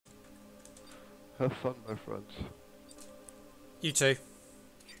Have fun, my friends. You too.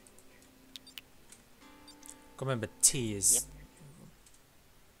 Remember, T is... Yep.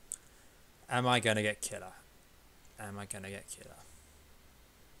 Am I gonna get killer? Am I gonna get killer?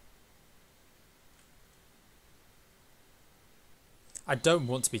 I don't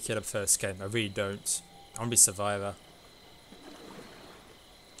want to be killer first game. I really don't. I want to be survivor.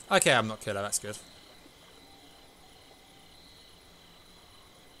 Okay, I'm not killer. That's good.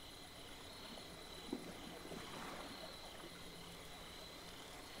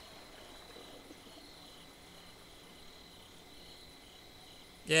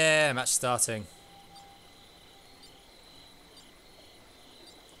 Yeah, match starting.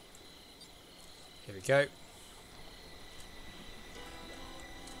 Here we go.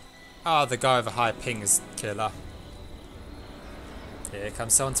 Ah, the guy with a high ping is killer. Here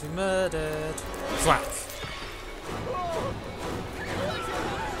comes someone to be murdered. Whack!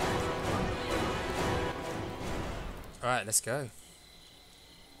 Alright, let's go.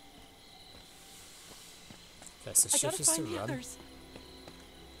 Okay, so shift is to run. Others.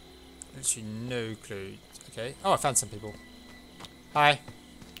 Literally no clue. Okay. Oh, I found some people. Hi.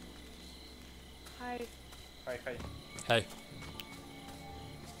 Hi. Hi, hi. Hey.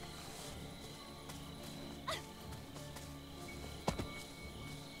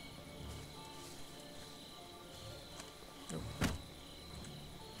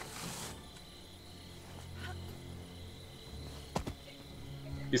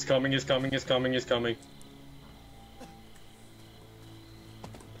 He's coming, he's coming, he's coming, he's coming.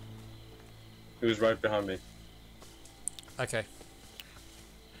 He was right behind me. Okay.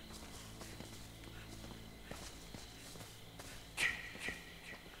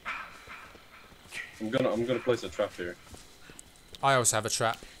 I'm gonna place a trap here. I also have a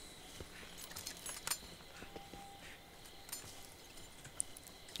trap.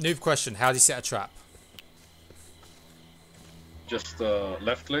 Noob question, how do you set a trap? Just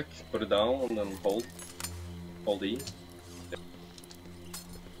left click, put it down, and then hold. Hold E.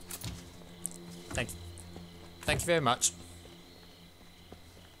 Thank you very much.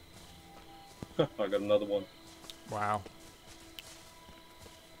 I got another one. Wow.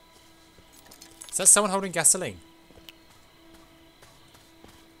 Is that someone holding gasoline?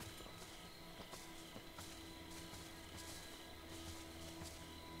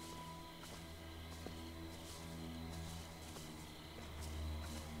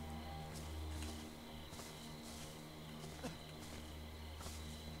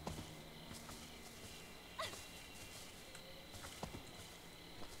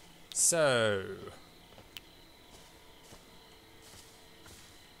 So...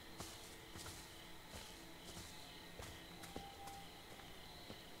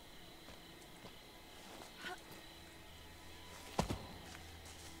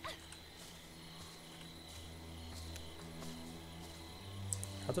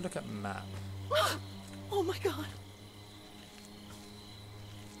 How to look at map? Oh my god.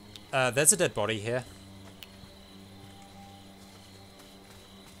 There's a dead body here.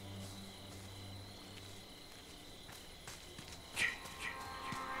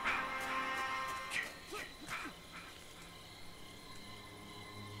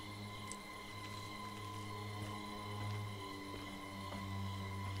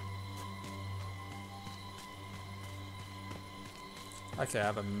 Okay, I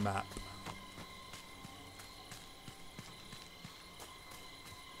have a map.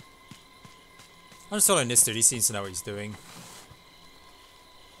 I'm just following this dude, he seems to know what he's doing.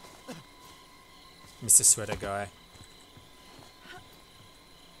 Mr. Sweater guy.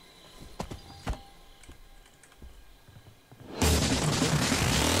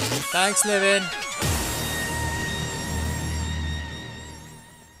 Thanks, Livin.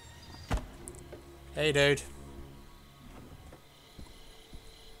 Hey, dude.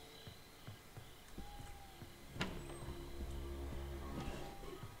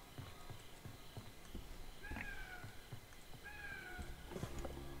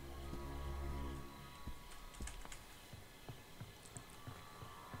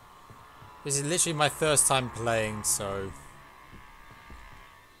 This is literally my first time playing, so...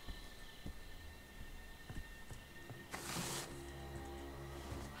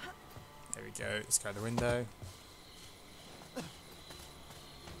 There we go, let's go out the window.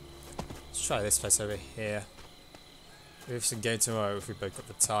 Let's try this place over here. We have some game tomorrow if we both got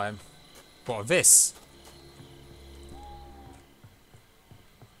the time. What, this?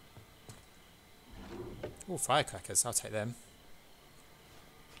 Oh, firecrackers, I'll take them.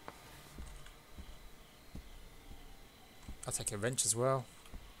 I'll take a wrench as well.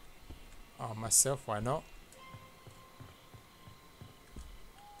 Oh, myself, why not?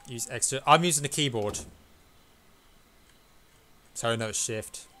 use extra. I'm using the keyboard. So no, it's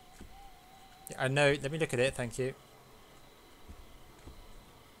shift. Yeah, I know. Let me look at it. Thank you.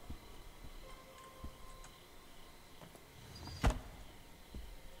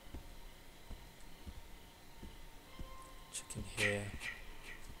 Check in here.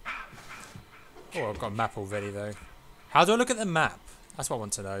 Oh, I've got a map already though. How do I look at the map? That's what I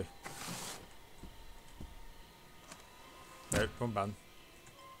want to know. Nope, wrong button.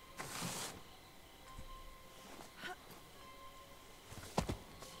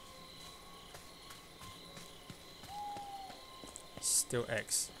 Still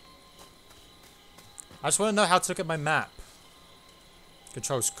X. I just want to know how to look at my map.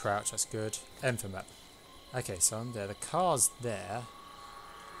 Controls crouch, that's good. M for map. Okay, so I'm there. The car's there.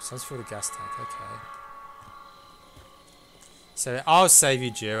 Sounds for the gas tank, okay. So I'll save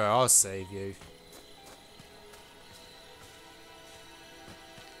you, Jiro, I'll save you.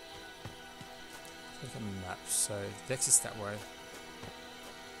 Look at the map, so the exit's that way.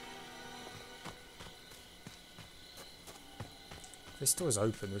 This door's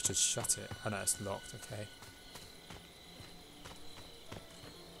open, we should shut it. Oh no, it's locked, okay.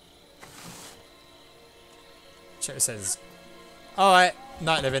 Check it says. Alright,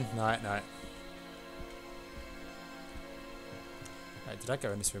 night living. Night. Right, did I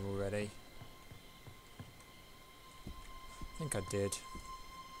go in this room already? I think I did.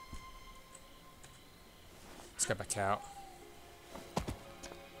 Let's go back out.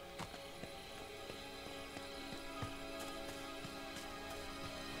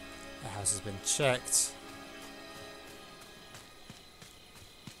 The house has been checked.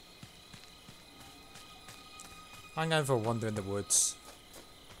 I'm going for a wander in the woods.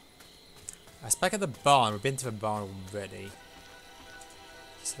 It's back at the barn. We've been to the barn already.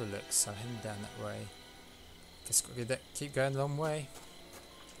 Let's have a look. So I'm heading down that way. Guess we'll keep going the long way.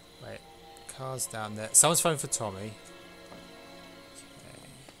 Wait, car's down there. Someone's phoning for Tommy. Okay.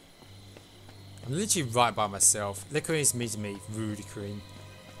 I'm literally right by myself. Liquorines meets me, Rudy Cream.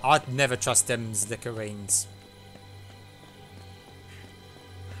 I'd never trust them's Liquorines.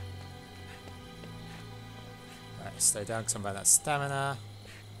 Right, stay down because I'm running out of stamina.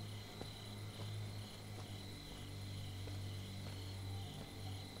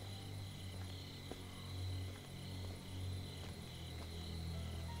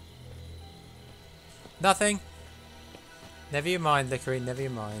 Nothing. Never you mind, Liquorine, never you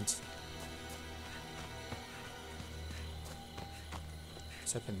mind.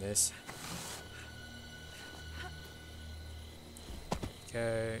 Let's open this.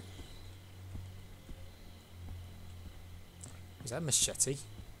 Go. Is that a machete?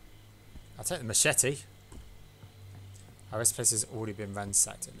 I'll take the machete. Oh, this place has already been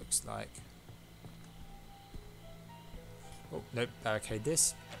ransacked, it looks like. Oh, nope, barricade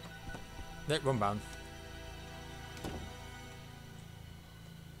this. Nope, wrong bound.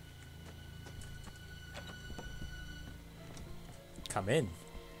 Come in.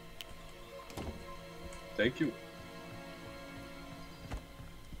 Thank you.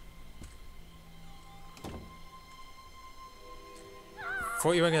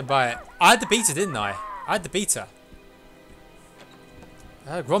 Thought you weren't going to buy it. I had the beta, didn't I? I had the beta.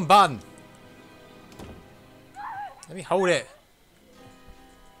 Wrong button. Let me hold it.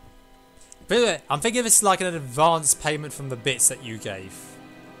 But I'm thinking of it's like an advance payment from the bits that you gave.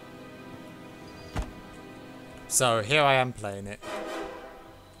 So here I am playing it.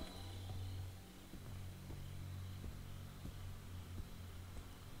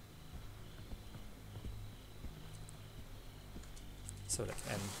 So look,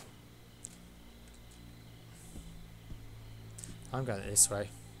 I'm going this way.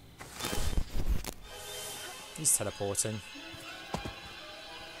 He's teleporting.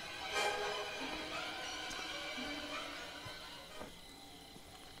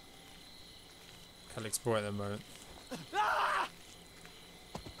 Can't explore at the moment.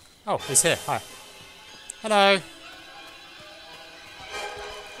 Oh, he's here. Hi. Hello.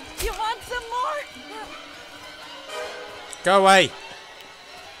 You want some more? Go away.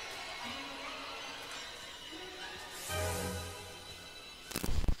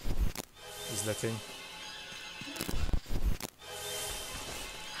 He's looking.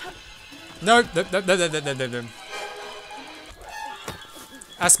 No.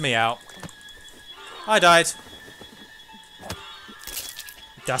 That's me out. I died.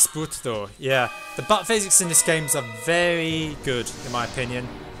 Das Brutto. Yeah. The butt physics in this game are very good, in my opinion.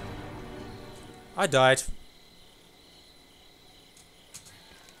 I died.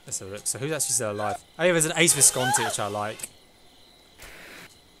 Let's have a look. So who's actually still alive? Oh yeah, there's an Ace Visconti, which I like.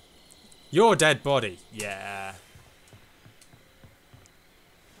 Your dead body. Yeah.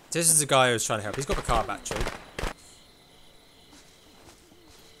 This is the guy who's trying to help. He's got the car battery.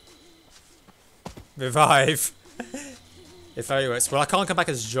 Revive. If only works. Well, I can't come back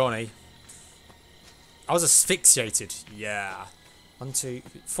as Johnny. I was asphyxiated. Yeah. 1, 2,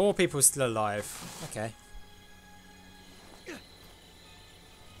 4 people still alive. Okay.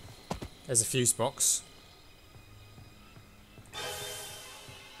 There's a fuse box.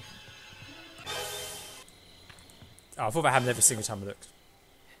 Oh, I thought that happened every single time I looked.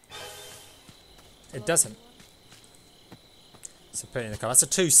 It doesn't. So put it in the car. That's a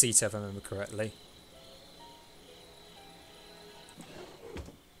 2-seater if I remember correctly.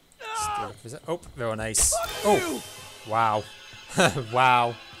 Oh, they're on ace. Oh! Wow.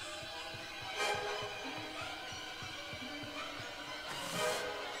 Wow.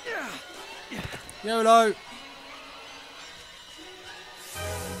 YOLO!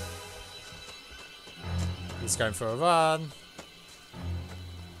 He's going for a run.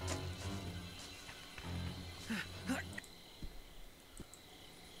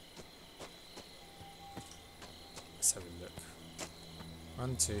 Let's have a look.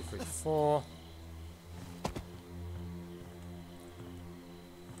 1, 2, 3, 4.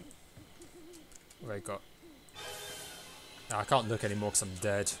 What have they got? No, I can't look anymore because I'm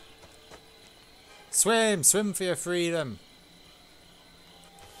dead. Swim! Swim for your freedom!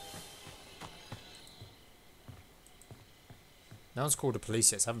 No one's called the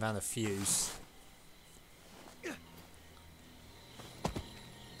police yet, so I haven't found a fuse.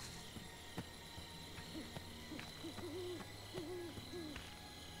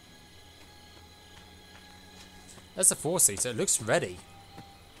 That's a 4-seater. It looks ready.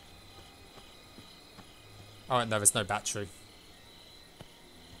 Oh, no, there's no battery.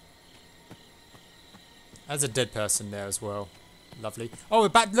 There's a dead person there as well. Lovely. Oh,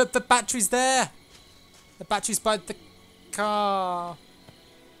 look, the battery's there! The battery's by the car.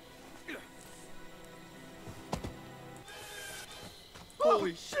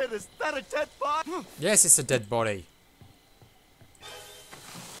 Holy shit, is that a dead body? Yes, it's a dead body.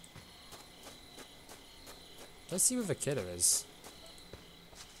 Let's see where the killer is.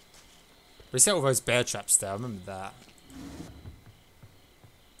 We set all those bear traps there, I remember that.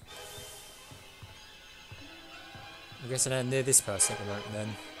 I'm guessing they're near this person at the moment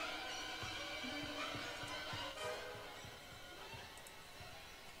then.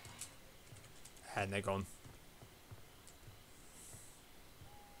 And they're gone.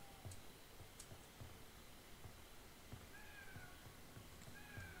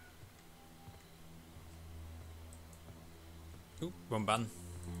 Ooh, wrong button.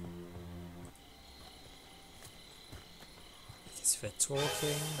 I guess they're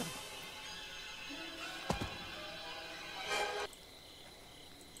talking.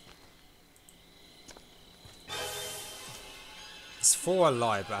 There's 4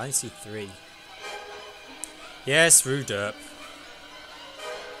 alive, but I only see 3. Yes, Rue Derp.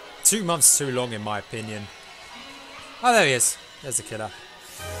 2 months too long in my opinion. Oh, there he is. There's the killer.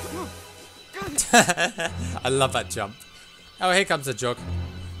 I love that jump. Oh, here comes the jog.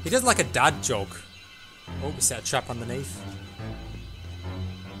 He does like a dad jog. Oh, we set a trap underneath.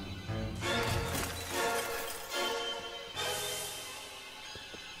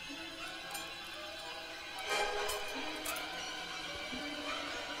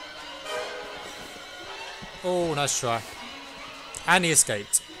 Oh, nice try. And he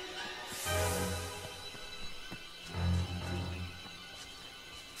escaped.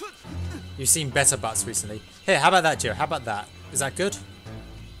 You've seen better butts recently. Here, how about that, Joe? How about that? Is that good?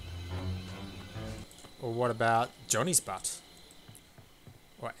 Or what about Johnny's butt?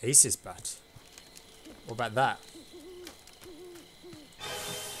 Or Ace's butt? What about that?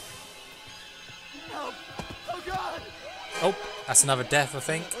 Help! Oh god! Oh, that's another death, I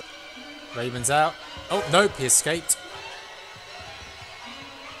think. Raven's out. Oh, nope, he escaped.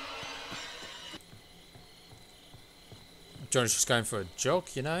 Johnny's just going for a jog,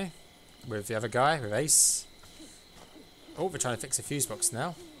 you know, with the other guy, with Ace. Oh, we're trying to fix a fuse box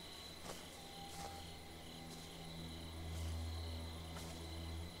now.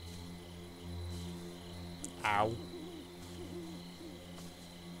 Ow.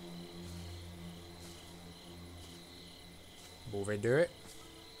 Will they do it?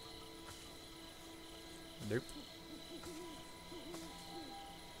 Nope.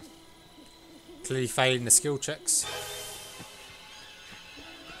 Clearly failing the skill checks.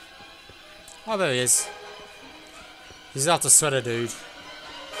 Oh, there he is. He's after Sweater Dude.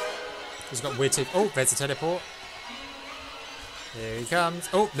 He's got weird teeth. Oh, there's a teleport. Here he comes.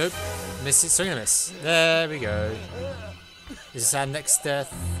 Oh, nope. Miss it. Swing and a miss. There we go. This is our next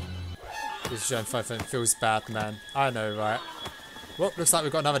death. This John 5 feels bad, man. I know, right? Well, looks like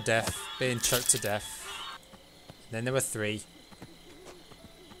we've got another death. Being choked to death. Then there were 3.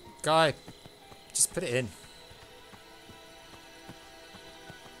 Guy, just put it in.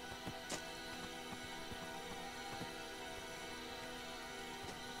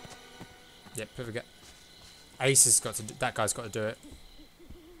 Yep, put it. Ace has got to. That guy's got to do it.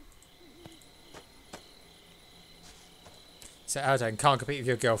 So Alden can't compete with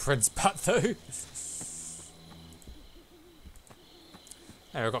your girlfriend's butt though.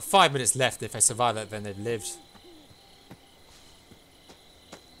 Anyway, we've got 5 minutes left. If they survive that, then they've lived.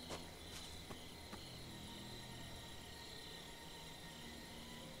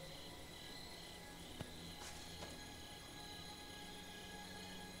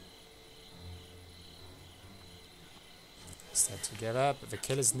 Stay together, but the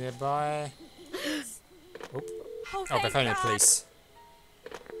killer's nearby. Oop. Oh, they're phoning the police.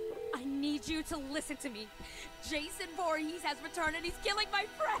 I need you to listen to me. Jason Voorhees has returned and he's killing my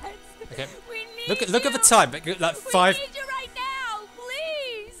friends. Okay. We need Look at the you. time. Like 5. We need you right now,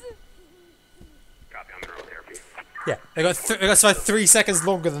 please. Copy on drone therapy. Yeah, they got about 3 seconds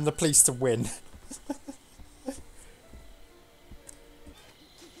longer than the police to win.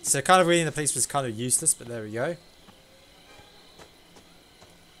 So kind of reading the police was kind of useless, but there we go.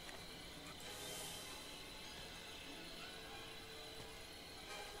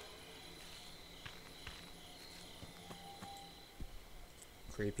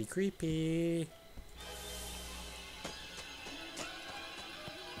 Creepy, creepy.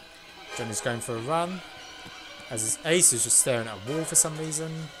 Johnny's going for a run. As his ace is just staring at a wall for some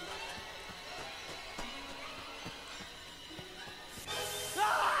reason.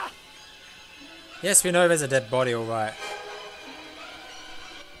 Yes, we know there's a dead body, alright.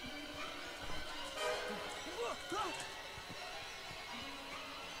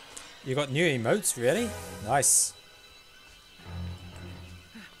 You got new emotes, really? Nice.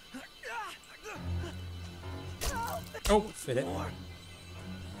 Oh, fit it.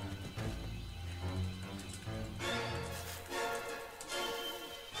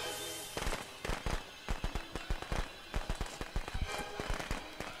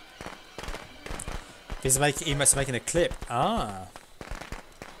 He must be making a clip. Ah.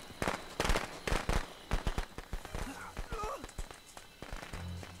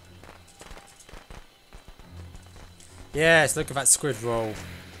 Yes, look at that squid roll.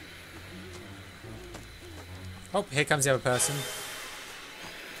 Oh, here comes the other person.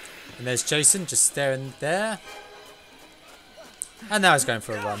 And there's Jason just staring there. And now he's going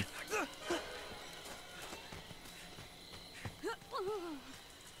for a run.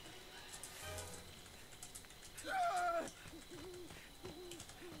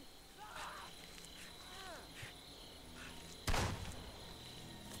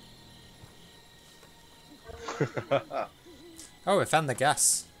 Oh, we found the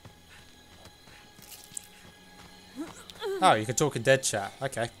gas. Oh, you can talk in dead chat.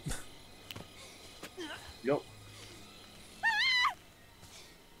 Okay. Yup.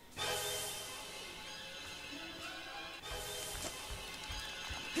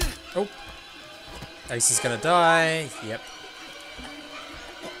 Oh. Ace is gonna die. Yep.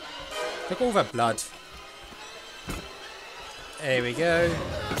 Look at all that blood. There we go.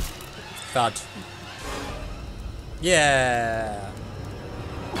 Thud. Yeah.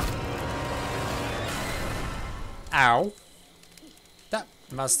 Ow. That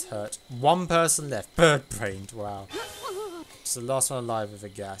must hurt. 1 person left. Bird-brained. Wow. It's the last one alive with the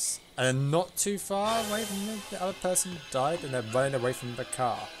gas. And they're not too far away from the other person who died, and they're running away from the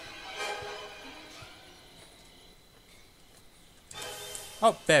car.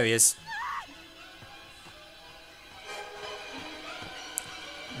 Oh, there he is.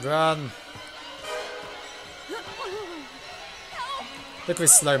 Run. Look at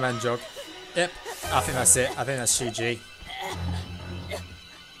his slow man jog. Yep, I think that's it. I think that's Shuji.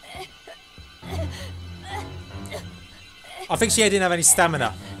 I think she didn't have any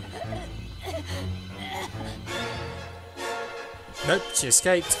stamina. Nope, she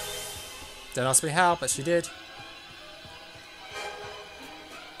escaped. Don't ask me how, but she did.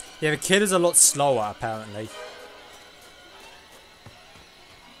 Yeah, the killer's a lot slower, apparently.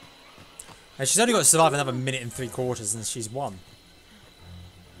 And she's only got to survive another 1 minute and 3/4 and she's won.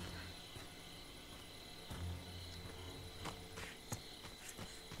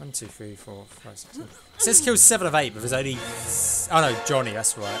 One, 2, 3, 4, 5, 6, 7. It says kills 7 of 8, but there's only... Oh no, Johnny,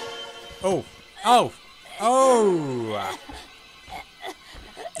 that's right. Oh! Oh! Oh!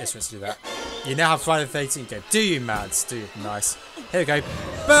 Yes, let's do that. You now have Friday the 13th game. Do you, Mads? Do you? Nice. Here we go.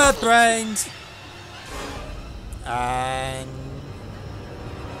 Bird-brained! And...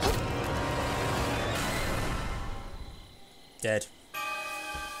 Dead.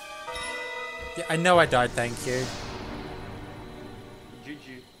 Yeah, I know I died, thank you.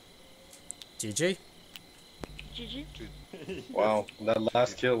 GG. GG. Gigi? Wow, that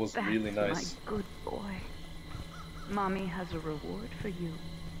last kill was That's really nice. my good boy. Mommy has a reward for you.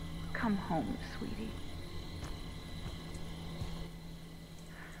 Come home, sweetie.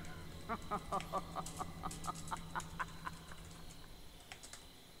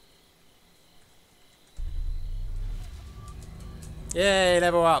 Yay,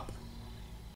 level up.